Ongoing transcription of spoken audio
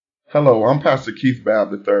Hello, I'm Pastor Keith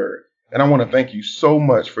Babb III, and I want to thank you so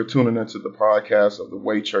much for tuning into the podcast of the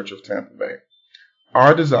Way Church of Tampa Bay.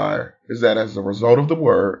 Our desire is that as a result of the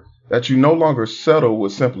word, that you no longer settle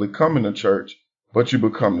with simply coming to church, but you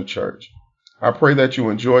become the church. I pray that you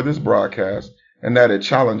enjoy this broadcast and that it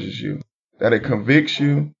challenges you, that it convicts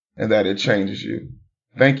you, and that it changes you.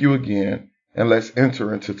 Thank you again, and let's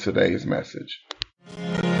enter into today's message.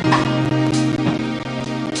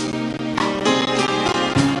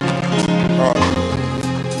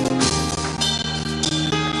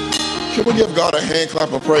 Can we give God a hand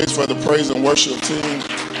clap of praise for the praise and worship team?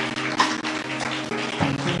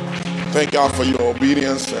 Thank God for your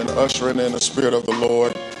obedience and ushering in the Spirit of the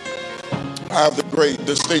Lord. I have the great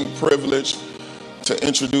distinct privilege to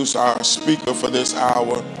introduce our speaker for this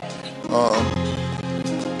hour.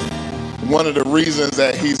 One of the reasons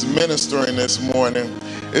that he's ministering this morning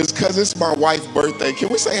is because it's my wife's birthday. Can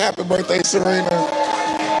we say happy birthday, Serena?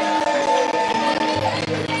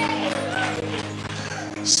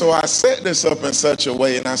 So I set this up in such a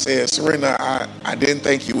way, and I said, Serena, I didn't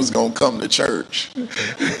think you was going to come to church.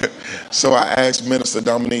 So I asked Minister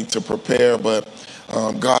Dominique to prepare, but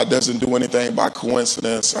God doesn't do anything by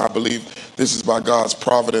coincidence. I believe this is by God's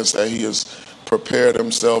providence that he has prepared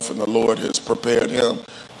himself, and the Lord has prepared him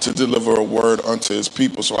to deliver a word unto his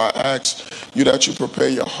people. So I ask you that you prepare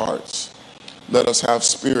your hearts. Let us have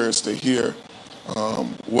spirits to hear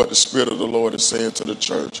what the Spirit of the Lord is saying to the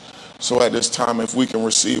church. So at this time, if we can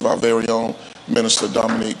receive our very own Minister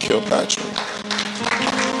Dominique Kilpatrick.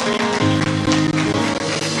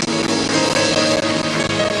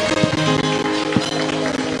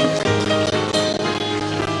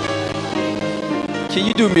 Can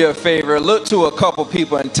you do me a favor? Look to a couple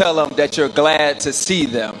people and tell them that you're glad to see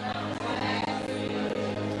them.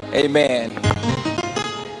 Amen.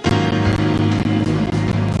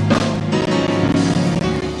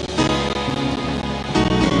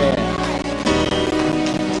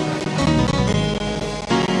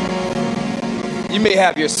 You may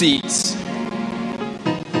have your seats.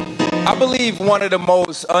 I believe one of the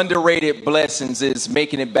most underrated blessings is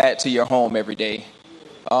making it back to your home every day.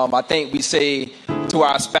 I think we say to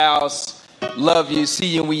our spouse, love you, see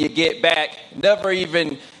you when you get back, never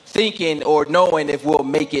even thinking or knowing if we'll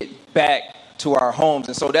make it back to our homes.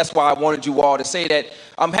 And so that's why I wanted you all to say that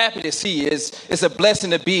I'm happy to see you. It's a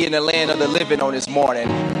blessing to be in the land of the living on this morning.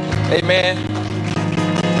 Amen.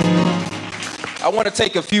 I want to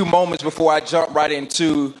take a few moments before I jump right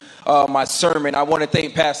into my sermon. I want to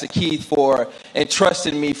thank Pastor Keith for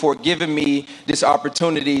entrusting me, for giving me this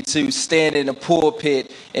opportunity to stand in the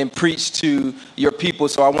pulpit and preach to your people.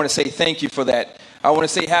 So I want to say thank you for that. I want to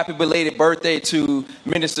say happy belated birthday to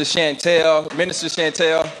Minister Chantel. Minister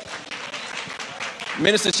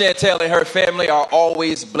Chantel and her family are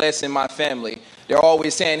always blessing my family. They're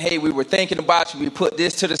always saying, hey, we were thinking about you. We put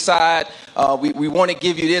this to the side. We want to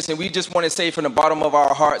give you this. And we just want to say from the bottom of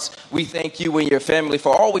our hearts, we thank you and your family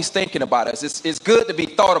for always thinking about us. It's good to be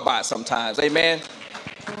thought about sometimes. Amen.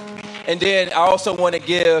 And then I also want to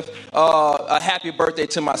give a happy birthday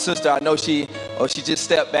to my sister. I know she just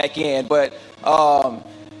stepped back in, but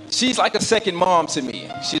she's like a second mom to me.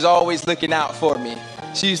 She's always looking out for me.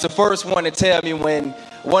 She's the first one to tell me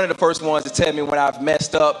one of the first ones to tell me when I've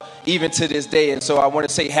messed up, even to this day. And so I want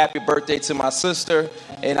to say happy birthday to my sister.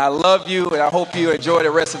 And I love you, and I hope you enjoy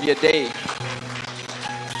the rest of your day.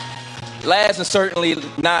 Last and certainly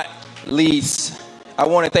not least, I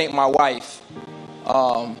want to thank my wife.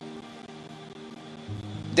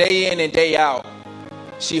 Day in and day out,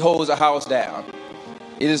 she holds the house down.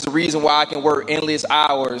 It is the reason why I can work endless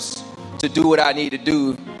hours to do what I need to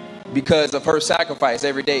do, because of her sacrifice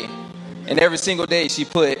every day. And every single day she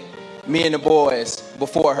put me and the boys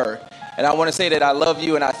before her. And I want to say that I love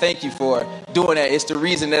you and I thank you for doing that. It's the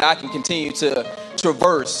reason that I can continue to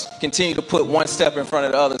traverse, continue to put one step in front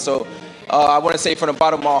of the other. So I want to say from the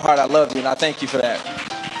bottom of my heart, I love you and I thank you for that.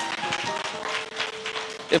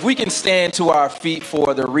 If we can stand to our feet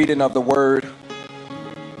for the reading of the word.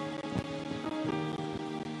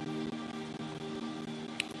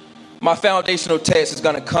 My foundational text is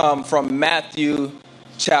going to come from Matthew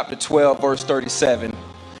chapter 12, verse 37.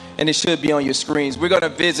 And it should be on your screens. We're going to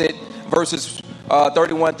visit verses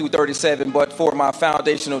 31 through 37. But for my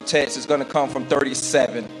foundational text, it's going to come from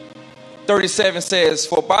 37. 37 says,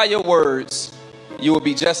 for by your words you will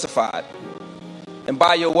be justified, and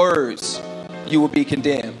by your words you will be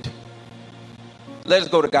condemned. Let us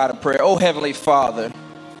go to God in prayer. Oh, Heavenly Father,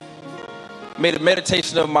 may the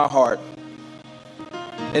meditation of my heart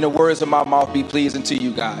and the words of my mouth be pleasing to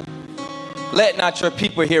you, God. Let not your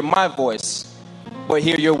people hear my voice, but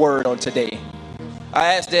hear your word on today.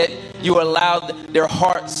 I ask that you allow their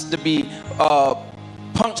hearts to be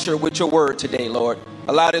punctured with your word today, Lord.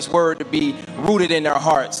 Allow this word to be rooted in their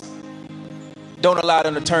hearts. Don't allow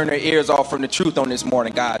them to turn their ears off from the truth on this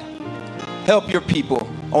morning, God. Help your people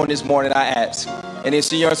on this morning, I ask. And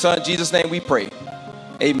it's in your son, Jesus' name we pray.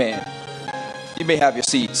 Amen. You may have your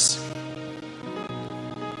seats.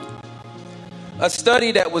 A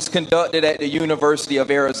study that was conducted at the University of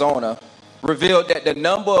Arizona revealed that the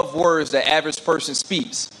number of words the average person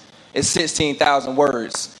speaks is 16,000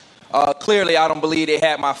 words. Clearly, I don't believe they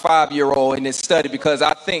had my 5-year-old in this study, because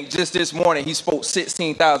I think just this morning he spoke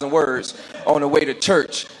 16,000 words on the way to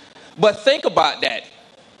church. But think about that.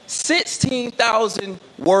 16,000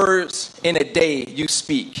 words in a day you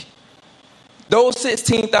speak. Those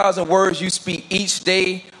 16,000 words you speak each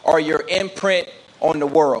day are your imprint on the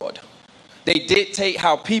world. They dictate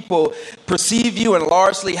how people perceive you and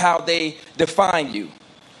largely how they define you.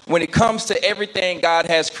 When it comes to everything God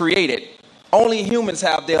has created, only humans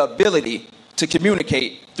have the ability to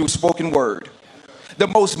communicate through spoken word. The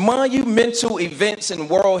most monumental events in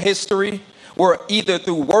world history were either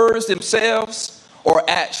through words themselves or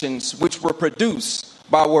actions which were produced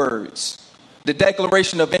by words. The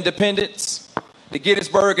Declaration of Independence, the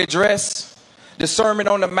Gettysburg Address, the Sermon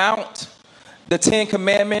on the Mount, the Ten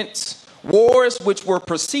Commandments, wars which were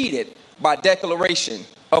preceded by declaration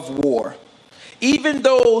of war. Even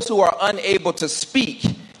those who are unable to speak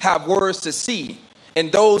have words to see,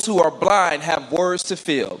 and those who are blind have words to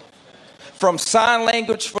feel. From sign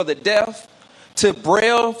language for the deaf to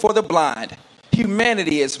braille for the blind,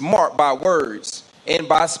 humanity is marked by words and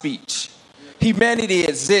by speech. Humanity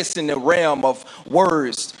exists in the realm of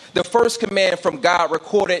words. The first command from God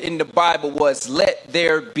recorded in the Bible was, "Let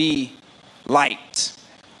there be light."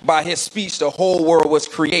 By his speech, the whole world was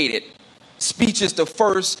created. Speech is the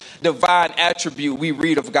first divine attribute we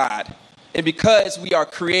read of God. And because we are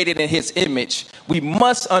created in his image, we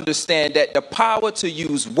must understand that the power to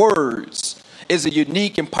use words is a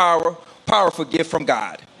unique and powerful gift from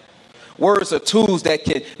God. Words are tools that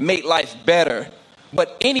can make life better,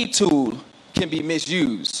 but any tool can be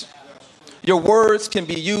misused. Your words can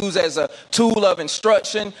be used as a tool of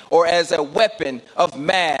instruction or as a weapon of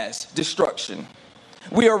mass destruction.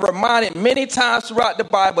 We are reminded many times throughout the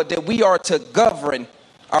Bible that we are to govern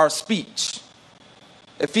our speech.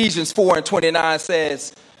 Ephesians 4:29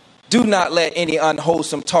 says, "Do not let any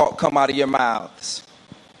unwholesome talk come out of your mouths."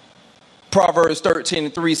 Proverbs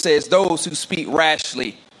 13:3 says, "Those who speak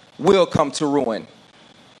rashly will come to ruin."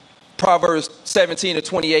 Proverbs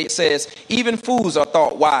 17:28 says, "Even fools are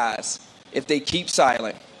thought wise if they keep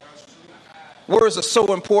silent." Words are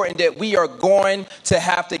so important that we are going to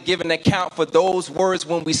have to give an account for those words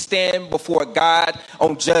when we stand before God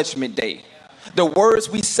on Judgment Day. The words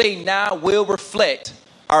we say now will reflect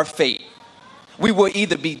our fate. We will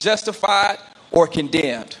either be justified or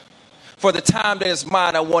condemned. For the time that is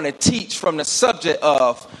mine, I want to teach from the subject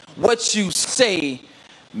of what you say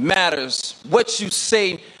matters. What you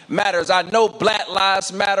say matters. I know Black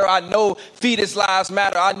lives matter. I know fetus lives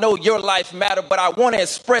matter. I know your life matter. But I want to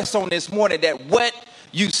express on this morning that what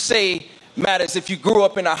you say matters. If you grew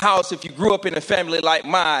up in a house, if you grew up in a family like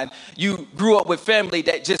mine, you grew up with family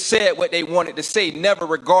that just said what they wanted to say, never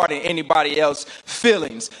regarding anybody else's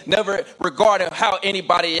feelings, never regarding how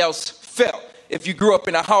anybody else felt. If you grew up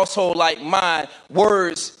in a household like mine,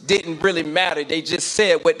 words didn't really matter. They just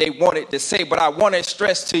said what they wanted to say. But I want to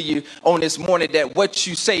stress to you on this morning that what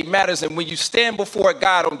you say matters. And when you stand before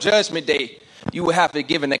God on Judgment Day, you will have to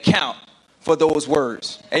give an account for those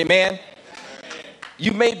words. Amen.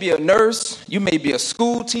 You may be a nurse, you may be a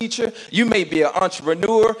school teacher, you may be an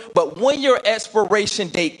entrepreneur, but when your expiration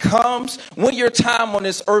date comes, when your time on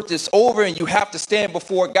this earth is over and you have to stand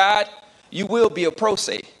before God, you will be a pro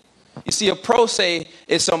se. You see, a pro se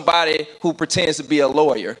is somebody who pretends to be a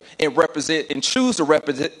lawyer and choose to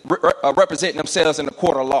represent themselves in the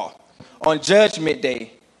court of law. On Judgment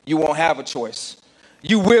Day, you won't have a choice.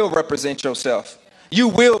 You will represent yourself. You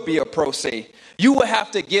will be a pro se. You will have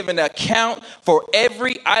to give an account for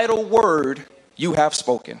every idle word you have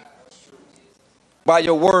spoken. By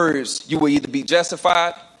your words, you will either be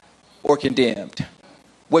justified or condemned.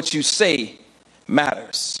 What you say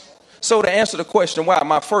matters. So to answer the question why,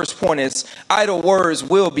 my first point is idle words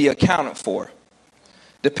will be accounted for.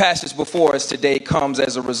 The passage before us today comes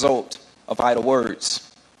as a result of idle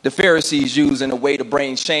words. The Pharisees used in a way to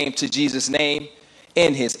bring shame to Jesus' name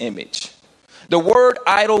and his image. The word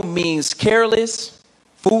idle means careless,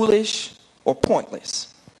 foolish, or pointless.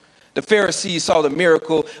 The Pharisees saw the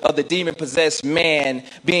miracle of the demon-possessed man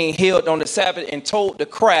being healed on the Sabbath and told the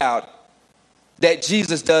crowd that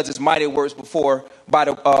Jesus does his mighty works by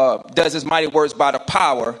the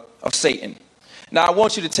power of Satan. Now, I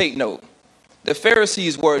want you to take note. The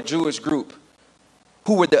Pharisees were a Jewish group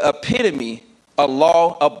who were the epitome of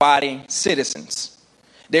law-abiding citizens.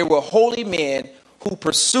 They were holy men who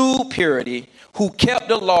pursued purity, who kept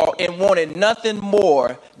the law and wanted nothing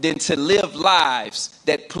more than to live lives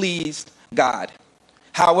that pleased God.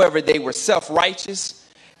 However, they were self-righteous,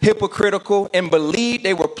 hypocritical, and believed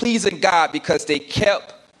they were pleasing God because they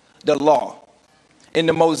kept the law. In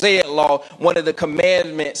the Mosaic law, one of the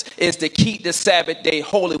commandments is to keep the Sabbath day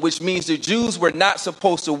holy, which means the Jews were not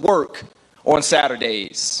supposed to work on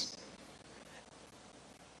Saturdays.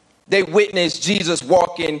 They witnessed Jesus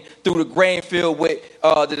walking through the grain field with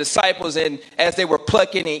the disciples, and as they were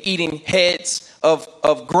plucking and eating heads of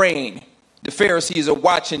grain, the Pharisees are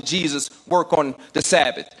watching Jesus work on the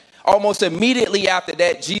Sabbath. Almost immediately after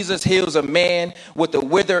that, Jesus heals a man with a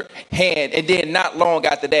withered hand, and then not long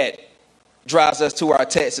after that, drives us to our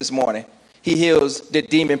text this morning. He heals the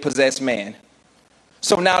demon-possessed man.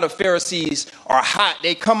 So now the Pharisees are hot.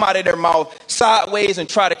 They come out of their mouth sideways and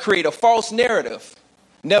try to create a false narrative,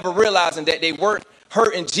 never realizing that they weren't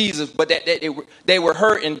hurting Jesus, but that they were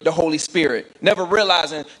hurting the Holy Spirit. Never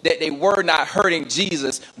realizing that they were not hurting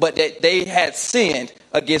Jesus, but that they had sinned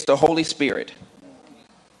against the Holy Spirit.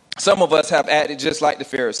 Some of us have acted just like the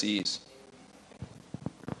Pharisees.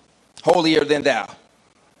 Holier than thou.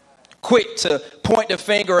 Quick to point the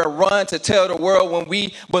finger and run to tell the world when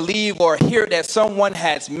we believe or hear that someone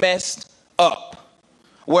has messed up.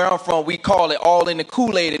 Where I'm from, we call it all in the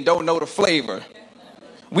Kool-Aid and don't know the flavor.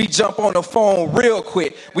 We jump on the phone real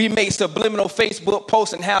quick. We make subliminal Facebook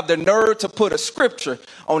posts and have the nerve to put a scripture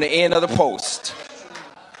on the end of the post.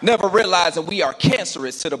 Never realizing we are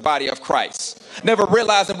cancerous to the body of Christ. Never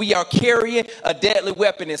realizing we are carrying a deadly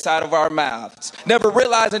weapon inside of our mouths. Never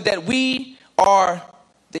realizing that we are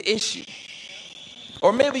the issue.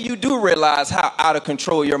 Or maybe you do realize how out of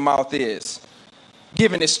control your mouth is.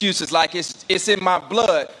 Giving excuses like it's in my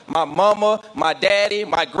blood. My mama, my daddy,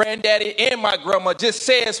 my granddaddy, and my grandma just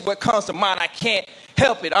says what comes to mind. I can't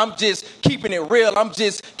help it. I'm just keeping it real. I'm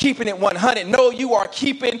just keeping it 100. No, you are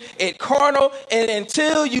keeping it carnal. And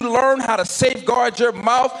until you learn how to safeguard your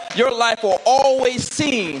mouth, your life will always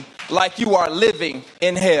seem like you are living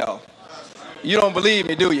in hell. You don't believe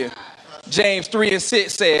me, do you? James 3:6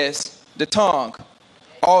 says, the tongue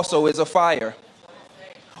also is a fire,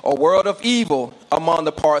 a world of evil among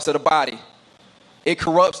the parts of the body. It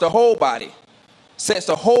corrupts the whole body, sets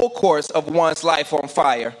the whole course of one's life on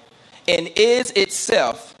fire, and is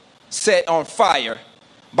itself set on fire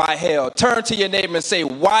by hell. Turn to your neighbor and say,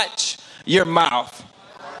 watch your mouth.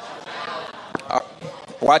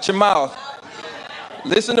 Watch your mouth.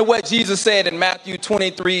 Listen to what Jesus said in Matthew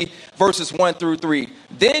 23, verses 1-3.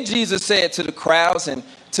 Then Jesus said to the crowds and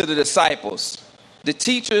to the disciples, the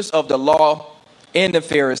teachers of the law and the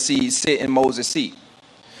Pharisees sit in Moses' seat.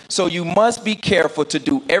 So you must be careful to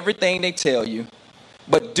do everything they tell you,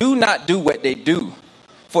 but do not do what they do,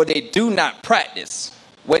 for they do not practice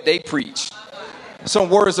what they preach. Some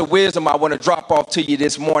words of wisdom I want to drop off to you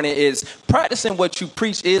this morning is practicing what you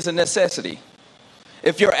preach is a necessity.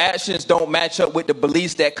 If your actions don't match up with the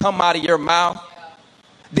beliefs that come out of your mouth,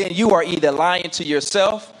 then you are either lying to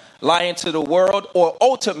yourself, lying to the world, or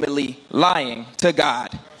ultimately lying to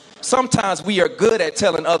God. Sometimes we are good at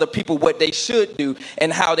telling other people what they should do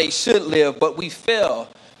and how they should live, but we fail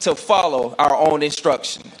to follow our own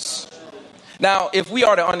instructions. Now, if we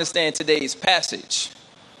are to understand today's passage,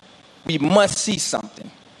 we must see something.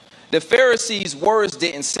 The Pharisees' words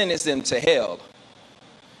didn't sentence them to hell.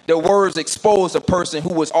 The words exposed a person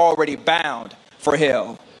who was already bound for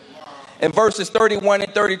hell. In verses 31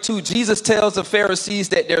 and 32, Jesus tells the Pharisees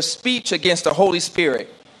that their speech against the Holy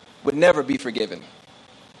Spirit would never be forgiven.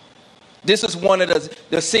 This is one of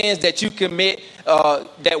the sins that you commit,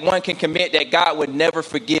 that one can commit that God would never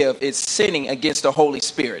forgive. It's sinning against the Holy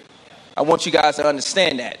Spirit. I want you guys to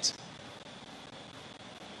understand that.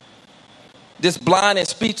 This blind and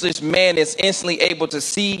speechless man is instantly able to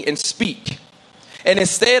see and speak. And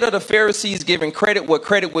instead of the Pharisees giving credit where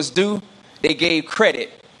credit was due, they gave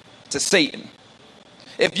credit to Satan.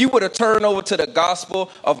 If you were to turn over to the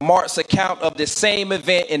Gospel of Mark's account of this same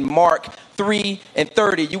event in Mark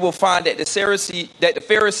 3:30, you will find that the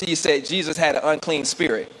Pharisees said Jesus had an unclean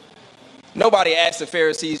spirit. Nobody asked the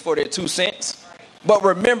Pharisees for their 2 cents. But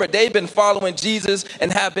remember, they've been following Jesus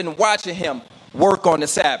and have been watching him work on the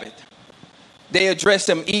Sabbath. They address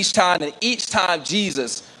him each time, and each time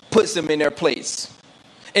Jesus puts them in their place.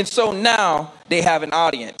 And so now they have an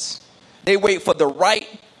audience. They wait for the right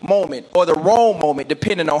moment or the wrong moment,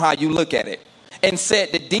 depending on how you look at it. and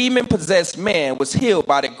said the demon-possessed man was healed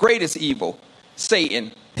by the greatest evil,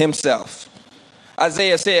 Satan himself.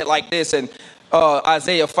 Isaiah said like this in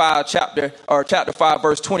Isaiah 5, chapter 5,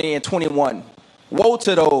 verse 20 and 21. Woe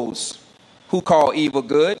to those who call evil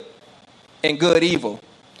good and good evil,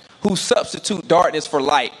 who substitute darkness for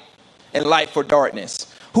light and light for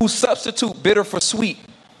darkness, who substitute bitter for sweet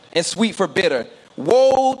and sweet for bitter.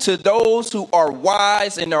 Woe to those who are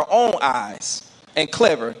wise in their own eyes and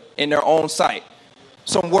clever in their own sight.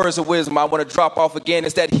 Some words of wisdom I want to drop off again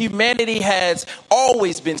is that humanity has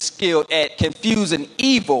always been skilled at confusing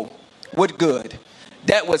evil with good.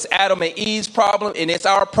 That was Adam and Eve's problem, and it's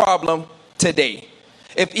our problem today.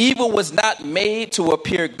 If evil was not made to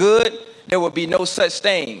appear good, there would be no such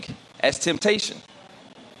thing as temptation.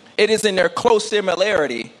 It is in their close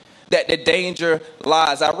similarity that the danger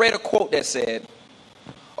lies. I read a quote that said,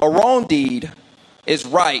 a wrong deed is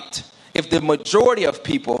right if the majority of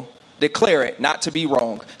people declare it not to be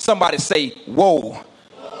wrong. Somebody say, whoa.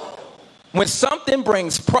 When something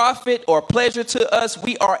brings profit or pleasure to us,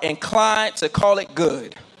 we are inclined to call it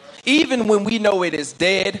good, even when we know it is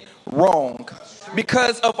dead wrong.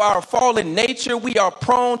 Because of our fallen nature, we are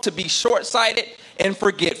prone to be short-sighted and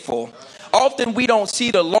forgetful. Often we don't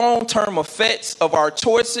see the long-term effects of our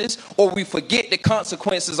choices, or we forget the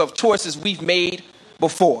consequences of choices we've made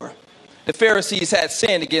before. The Pharisees had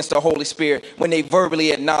sinned against the Holy Spirit when they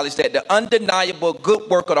verbally acknowledged that the undeniable good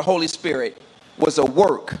work of the Holy Spirit was a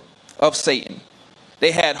work of Satan.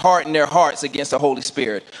 They had hardened their hearts against the Holy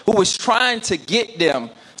Spirit, who was trying to get them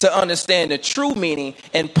to understand the true meaning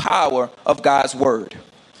and power of God's word.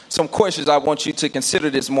 Some questions I want you to consider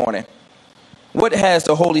this morning. What has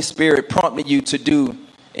the Holy Spirit prompted you to do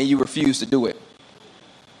and you refuse to do it?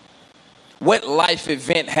 What life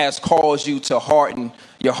event has caused you to harden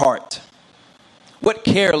your heart? What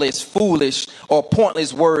careless, foolish, or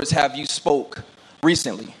pointless words have you spoke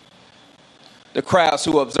recently? The crowds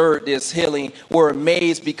who observed this healing were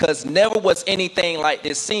amazed because never was anything like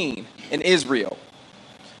this seen in Israel.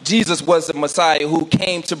 Jesus was the Messiah who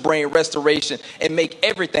came to bring restoration and make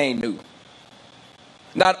everything new.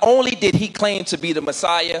 Not only did he claim to be the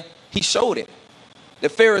Messiah, he showed it. The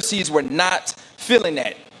Pharisees were not feeling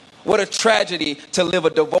that. What a tragedy to live a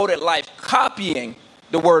devoted life copying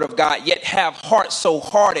the word of God, yet have hearts so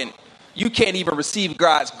hardened you can't even receive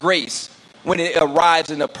God's grace when it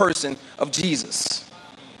arrives in the person of Jesus.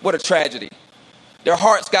 What a tragedy. Their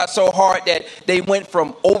hearts got so hard that they went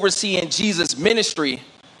from overseeing Jesus' ministry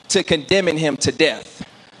to condemning him to death.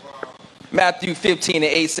 Matthew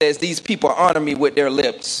 15:8 says, these people honor me with their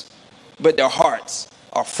lips, but their hearts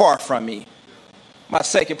are far from me. My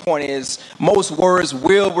second point is, most words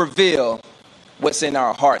will reveal what's in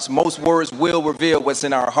our hearts. Most words will reveal what's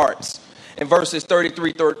in our hearts. In verses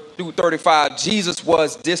 33 through 35, Jesus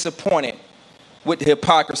was disappointed with the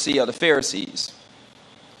hypocrisy of the Pharisees.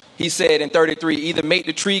 He said in 33, either make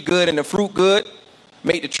the tree good and the fruit good,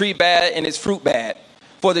 make the tree bad and its fruit bad.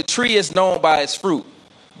 For the tree is known by its fruit.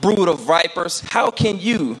 Brood of vipers, how can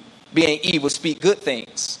you, being evil, speak good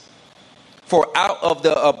things? For out of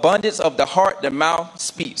the abundance of the heart, the mouth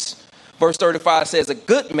speaks. Verse 35 says, a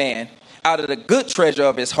good man out of the good treasure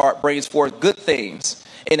of his heart brings forth good things.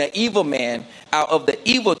 And an evil man out of the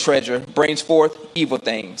evil treasure brings forth evil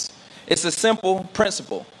things. It's a simple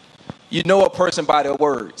principle. You know a person by their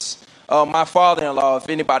words. My father-in-law, if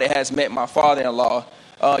anybody has met my father-in-law,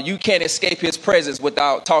 you can't escape his presence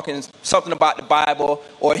without talking something about the Bible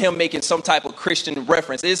or him making some type of Christian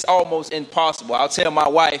reference. It's almost impossible. I'll tell my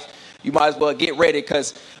wife, you might as well get ready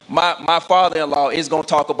because my father-in-law is going to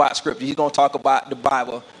talk about scripture. He's going to talk about the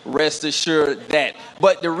Bible. Rest assured that.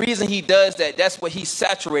 But the reason he does that, that's what he's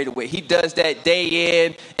saturated with. He does that day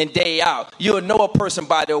in and day out. You'll know a person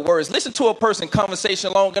by their words. Listen to a person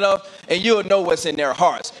conversation long enough and you'll know what's in their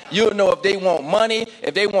hearts. You'll know if they want money,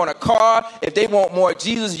 if they want a car, if they want more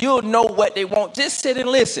Jesus. You'll know what they want. Just sit and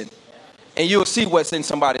listen and you'll see what's in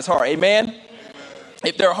somebody's heart. Amen?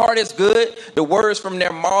 If their heart is good, the words from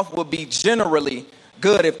their mouth will be generally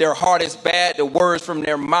good. If their heart is bad, the words from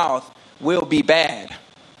their mouth will be bad.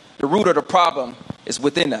 The root of the problem is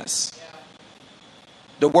within us.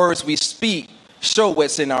 The words we speak show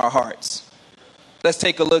what's in our hearts. Let's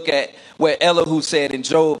take a look at what Elihu said in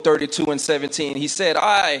Job 32:17. He said,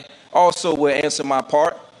 I also will answer my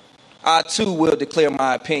part. I too will declare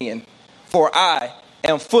my opinion, for I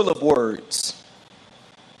am full of words.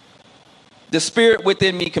 The spirit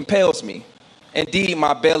within me compels me. Indeed,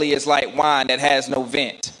 my belly is like wine that has no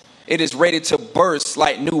vent. It is ready to burst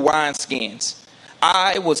like new wineskins.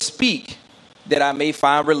 I will speak that I may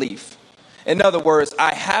find relief. In other words,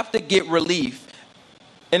 I have to get relief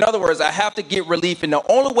In other words, I have to get relief. And the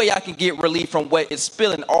only way I can get relief from what is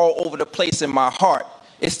spilling all over the place in my heart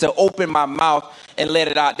is to open my mouth and let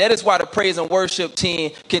it out. That is why the praise and worship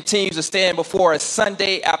team continues to stand before us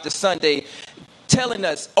Sunday after Sunday, telling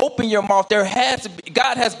us, open your mouth.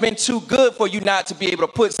 God has been too good for you not to be able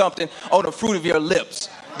to put something on the fruit of your lips.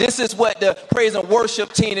 This is what the praise and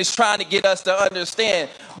worship team is trying to get us to understand.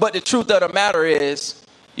 But the truth of the matter is,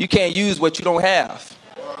 you can't use what you don't have.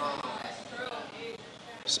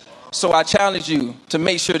 So I challenge you to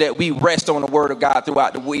make sure that we rest on the word of God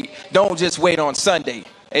throughout the week. Don't just wait on Sunday.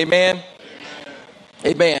 Amen.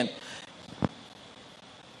 Amen.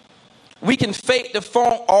 We can fake the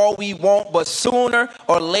funk all we want, but sooner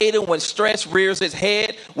or later when stress rears its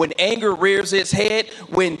head, when anger rears its head,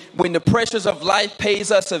 when the pressures of life pays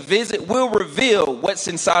us a visit, we'll reveal what's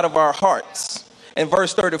inside of our hearts. In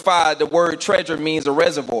verse 35, the word treasure means a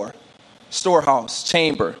reservoir, storehouse,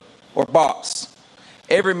 chamber, or box.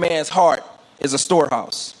 Every man's heart is a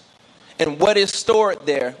storehouse. And what is stored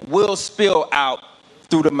there will spill out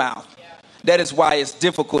through the mouth. That is why it's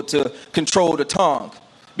difficult to control the tongue,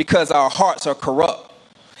 because our hearts are corrupt.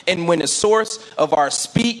 And when the source of our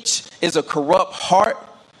speech is a corrupt heart,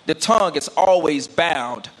 the tongue is always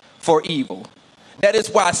bound for evil. That is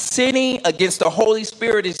why sinning against the Holy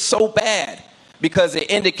Spirit is so bad, because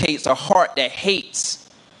it indicates a heart that hates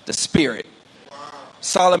the Spirit.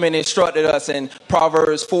 Solomon instructed us in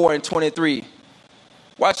Proverbs 4:23.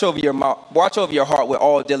 Watch over your mouth. Watch over your heart with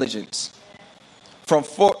all diligence.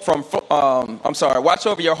 Watch over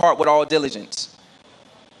your heart with all diligence,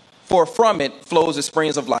 for from it flows the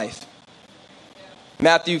springs of life.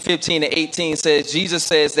 Matthew 15:18 says, Jesus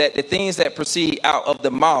says that the things that proceed out of the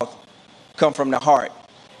mouth come from the heart,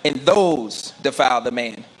 and those defile the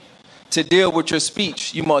man. To deal with your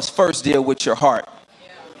speech, you must first deal with your heart.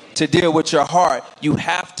 To deal with your heart, you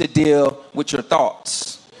have to deal with your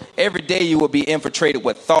thoughts. Every day you will be infiltrated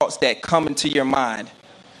with thoughts that come into your mind.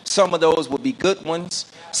 Some of those will be good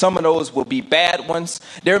ones. Some of those will be bad ones.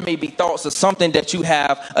 There may be thoughts of something that you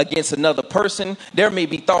have against another person. There may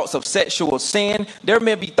be thoughts of sexual sin. There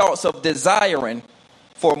may be thoughts of desiring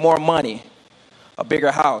for more money, a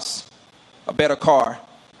bigger house, a better car,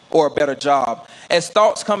 or a better job. As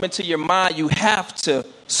thoughts come into your mind, you have to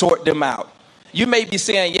sort them out. You may be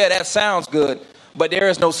saying, yeah, that sounds good, but there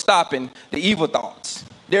is no stopping the evil thoughts.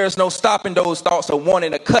 There is no stopping those thoughts of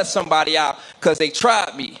wanting to cut somebody out because they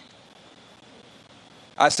tried me.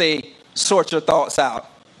 I say, sort your thoughts out.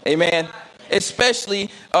 Amen. Especially,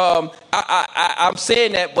 I'm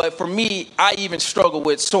saying that, but for me, I even struggle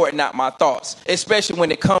with sorting out my thoughts, especially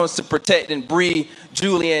when it comes to protecting Bree,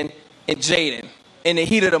 Julian, and Jaden. In the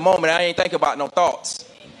heat of the moment, I ain't thinking about no thoughts.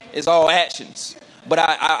 It's all actions. But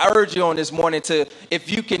I urge you on this morning to,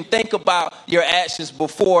 if you can think about your actions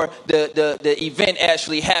before the event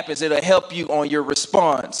actually happens, it'll help you on your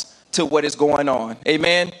response to what is going on.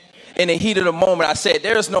 Amen. In the heat of the moment, I said,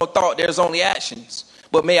 there's no thought, there's only actions.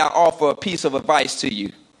 But may I offer a piece of advice to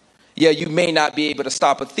you? Yeah, you may not be able to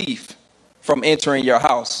stop a thief from entering your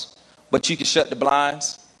house, but you can shut the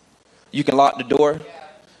blinds. You can lock the door.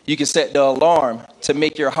 You can set the alarm to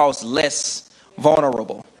make your house less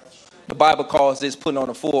vulnerable. The Bible calls this putting on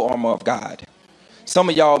the full armor of God. Some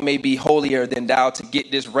of y'all may be holier than thou to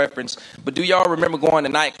get this reference, but do y'all remember going to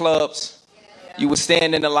nightclubs? You would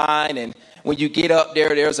stand in the line, and when you get up there,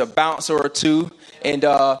 there's a bouncer or two, and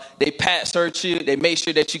they pat search you. They make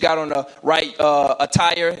sure that you got on the right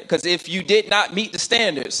attire, because if you did not meet the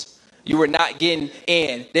standards, you were not getting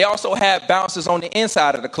in. They also have bouncers on the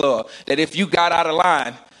inside of the club that if you got out of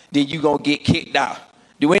line, then you're going to get kicked out.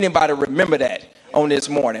 Do anybody remember that on this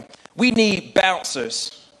morning? We need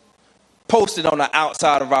bouncers posted on the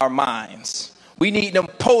outside of our minds. We need them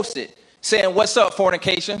posted saying, what's up,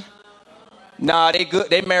 fornication? Nah, they good.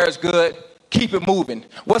 They marriage good. Keep it moving.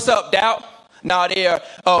 What's up, doubt? Nah, they're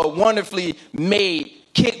wonderfully made.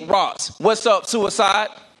 Kick rocks. What's up, suicide?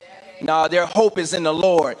 Nah, their hope is in the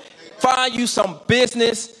Lord. Find you some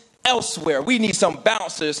business elsewhere. We need some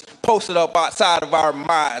bouncers posted up outside of our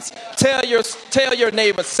minds. Tell your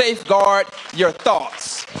neighbor, safeguard your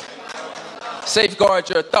thoughts. Safeguard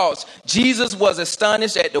your thoughts. Jesus was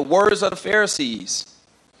astonished at the words of the Pharisees.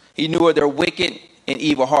 He knew of their wicked and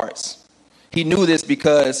evil hearts. He knew this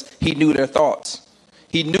because he knew their thoughts.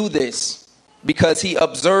 He knew this because he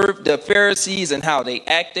observed the Pharisees and how they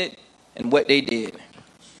acted and what they did.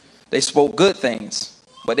 They spoke good things,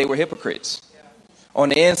 but they were hypocrites. On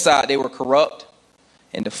the inside, they were corrupt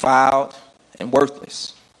and defiled and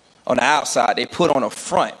worthless. On the outside, they put on a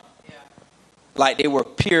front like they were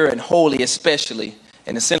pure and holy, especially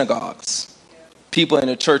in the synagogues. People in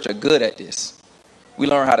the church are good at this. We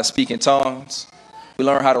learn how to speak in tongues. We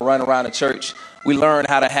learn how to run around the church. We learn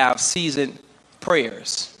how to have seasoned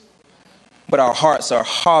prayers. But our hearts are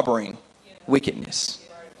harboring wickedness.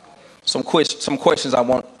 Some questions I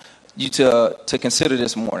want you to consider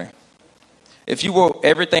this morning. If you wrote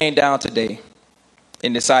everything down today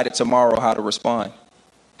and decided tomorrow how to respond,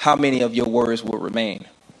 how many of your words will remain?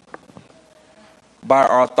 By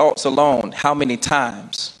our thoughts alone, how many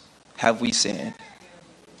times have we sinned?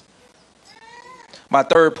 My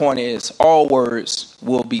third point is all words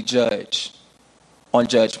will be judged on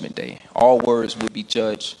Judgment Day. All words will be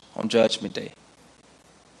judged on Judgment Day.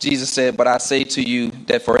 Jesus said, but I say to you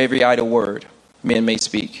that for every idle word men may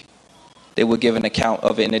speak, they will give an account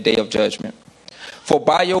of it in the day of judgment. For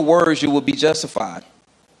by your words you will be justified,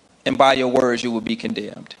 and by your words you will be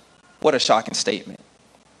condemned. What a shocking statement.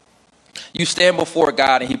 You stand before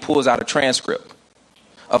God and he pulls out a transcript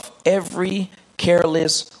of every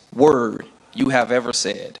careless word you have ever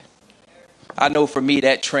said. I know for me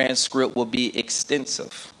that transcript will be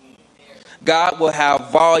extensive. God will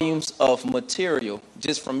have volumes of material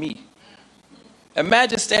just from me.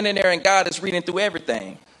 Imagine standing there and God is reading through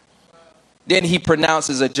everything. Then he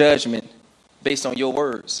pronounces a judgment based on your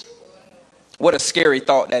words. What a scary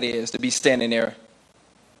thought that is, to be standing there.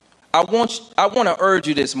 I want to urge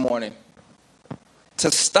you this morning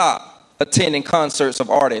to stop attending concerts of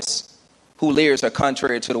artists whose lyrics are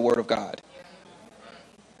contrary to the word of God.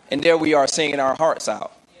 And there we are singing our hearts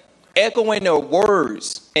out, echoing their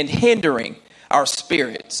words and hindering our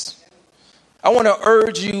spirits. I want to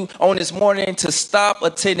urge you on this morning to stop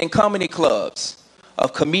attending comedy clubs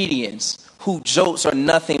of comedians whose jokes are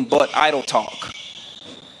nothing but idle talk.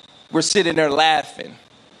 We're sitting there laughing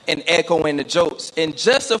and echoing the jokes and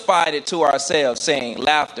justifying it to ourselves, saying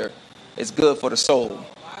laughter is good for the soul.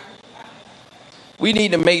 We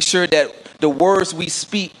need to make sure that the words we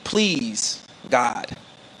speak please God.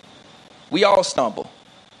 We all stumble.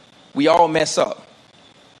 We all mess up.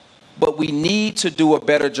 But we need to do a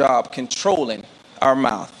better job controlling our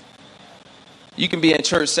mouth. You can be in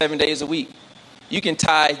church 7 days a week. You can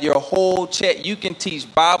tithe your whole check. You can teach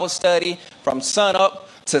Bible study from sun up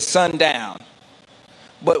to sundown.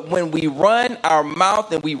 But when we run our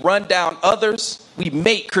mouth and we run down others, we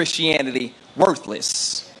make Christianity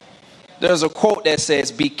worthless. There's a quote that says,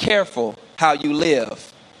 be careful how you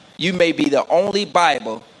live. You may be the only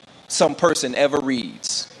Bible some person ever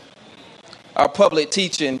reads. Our public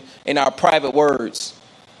teaching and our private words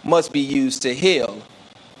must be used to heal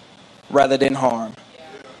rather than harm,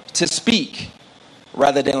 to speak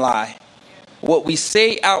rather than lie. What we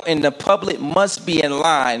say out in the public must be in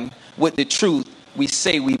line with the truth we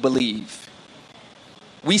say we believe.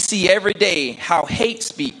 We see every day how hate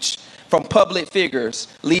speech from public figures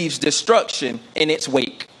leaves destruction in its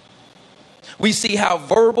wake. We see how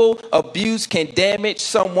verbal abuse can damage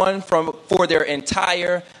someone for their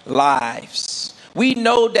entire lives. We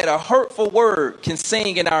know that a hurtful word can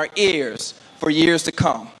sing in our ears for years to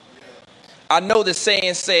come. I know the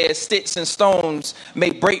saying says, sticks and stones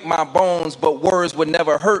may break my bones, but words would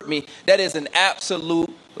never hurt me. That is an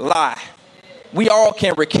absolute lie. We all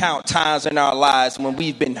can recount times in our lives when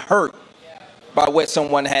we've been hurt by what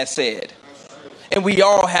someone has said. And we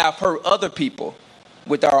all have hurt other people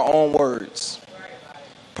with our own words.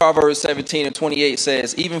 Proverbs 17:28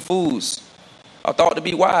 says, even fools are thought to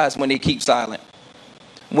be wise when they keep silent.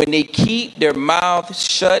 When they keep their mouths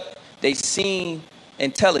shut, they seem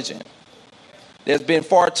intelligent. There's been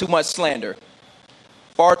far too much slander,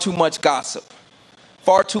 far too much gossip,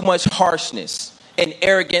 far too much harshness and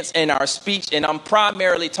arrogance in our speech, and I'm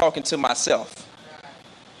primarily talking to myself.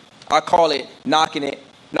 I call it knocking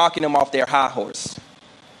them off their high horse.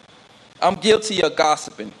 I'm guilty of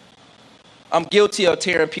gossiping. I'm guilty of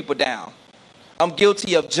tearing people down. I'm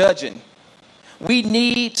guilty of judging. We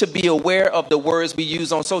need to be aware of the words we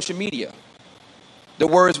use on social media, the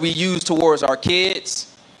words we use towards our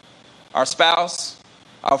kids, our spouse,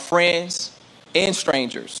 our friends, and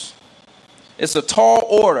strangers. It's a tall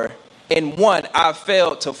order and one I've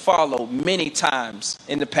failed to follow many times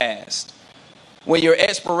in the past. When your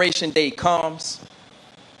expiration date comes,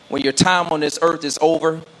 when your time on this earth is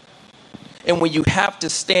over, and when you have to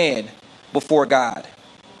stand before God,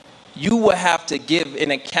 you will have to give an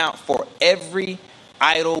account for every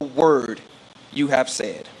idle word you have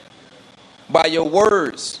said. By your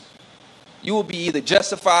words, you will be either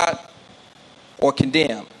justified or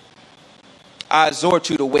condemned. I exhort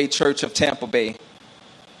you to Way Church of Tampa Bay.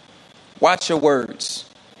 Watch your words,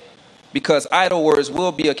 because idle words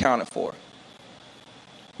will be accounted for.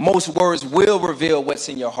 Most words will reveal what's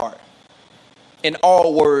in your heart, and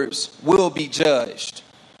all words will be judged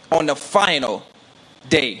on the final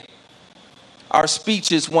day. our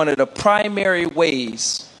speech is one of the primary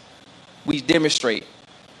ways we demonstrate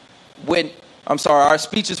our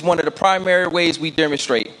speech is one of the primary ways we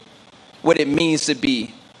demonstrate what it means to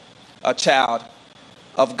be a child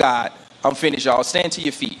of God. I'm finished, y'all. Stand to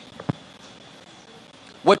your feet.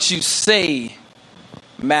 What you say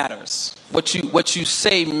matters. What you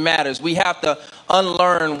say matters. We have to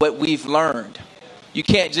unlearn what we've learned. You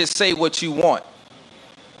can't just say what you want,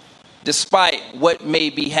 despite what may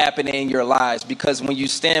be happening in your lives, because when you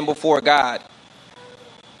stand before God,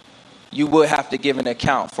 you will have to give an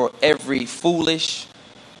account for every foolish,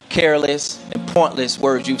 careless, and pointless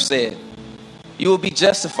word you've said. You will be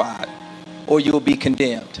justified or you will be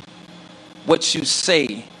condemned. What you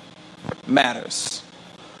say matters.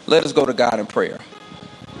 Let us go to God in prayer.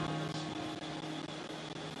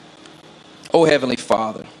 Oh, Heavenly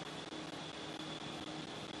Father,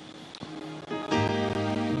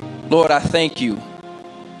 Lord, I thank you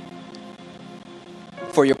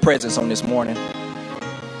for your presence on this morning.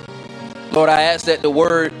 Lord, I ask that the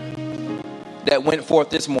word that went forth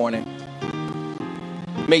this morning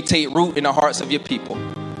may take root in the hearts of your people.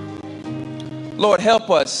 Lord, help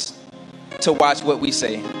us to watch what we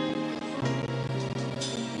say.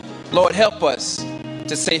 Lord, help us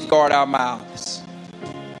to safeguard our mouths.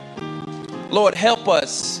 Lord, help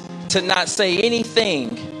us to not say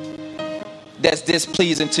anything that's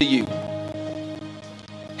displeasing to you.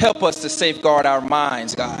 Help us to safeguard our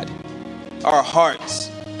minds, God, our hearts,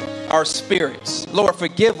 our spirits. Lord,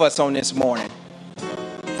 forgive us on this morning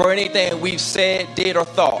for anything we've said, did, or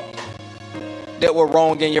thought that were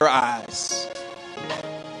wrong in your eyes.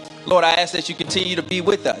 Lord, I ask that you continue to be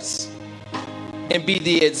with us and be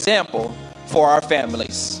the example for our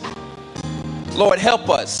families. Lord, help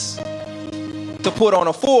us to put on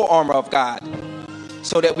a full armor of God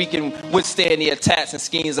so that we can withstand the attacks and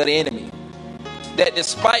schemes of the enemy. That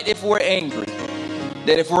despite if we're angry,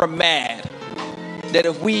 that if we're mad, that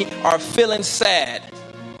if we are feeling sad,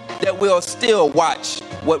 that we'll still watch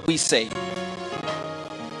what we say.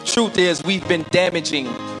 Truth is, we've been damaging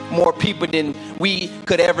more people than we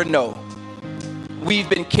could ever know. We've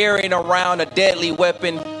been carrying around a deadly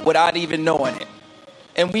weapon without even knowing it.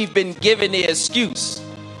 And we've been given the excuse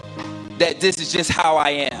that this is just how I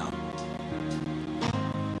am.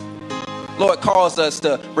 Lord, cause us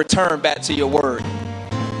to return back to your word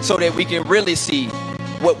so that we can really see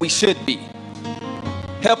what we should be.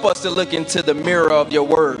 Help us to look into the mirror of your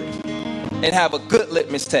word and have a good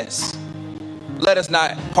litmus test. Let us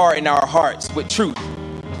not harden our hearts with truth.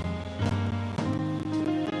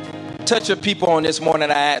 Touch your people on this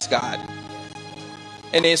morning, I ask God.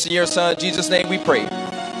 And it's in your son, Jesus' name we pray.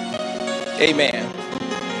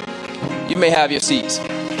 Amen. You may have your seats.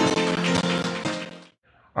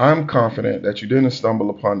 I'm confident that you didn't stumble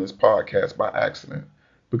upon this podcast by accident,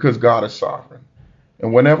 because God is sovereign.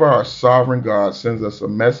 And whenever our sovereign God sends us a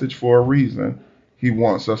message for a reason, he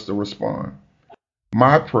wants us to respond.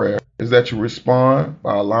 My prayer is that you respond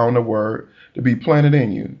by allowing the word to be planted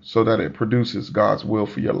in you so that it produces God's will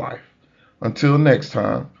for your life. Until next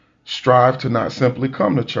time, strive to not simply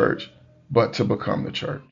come to church, but to become the church.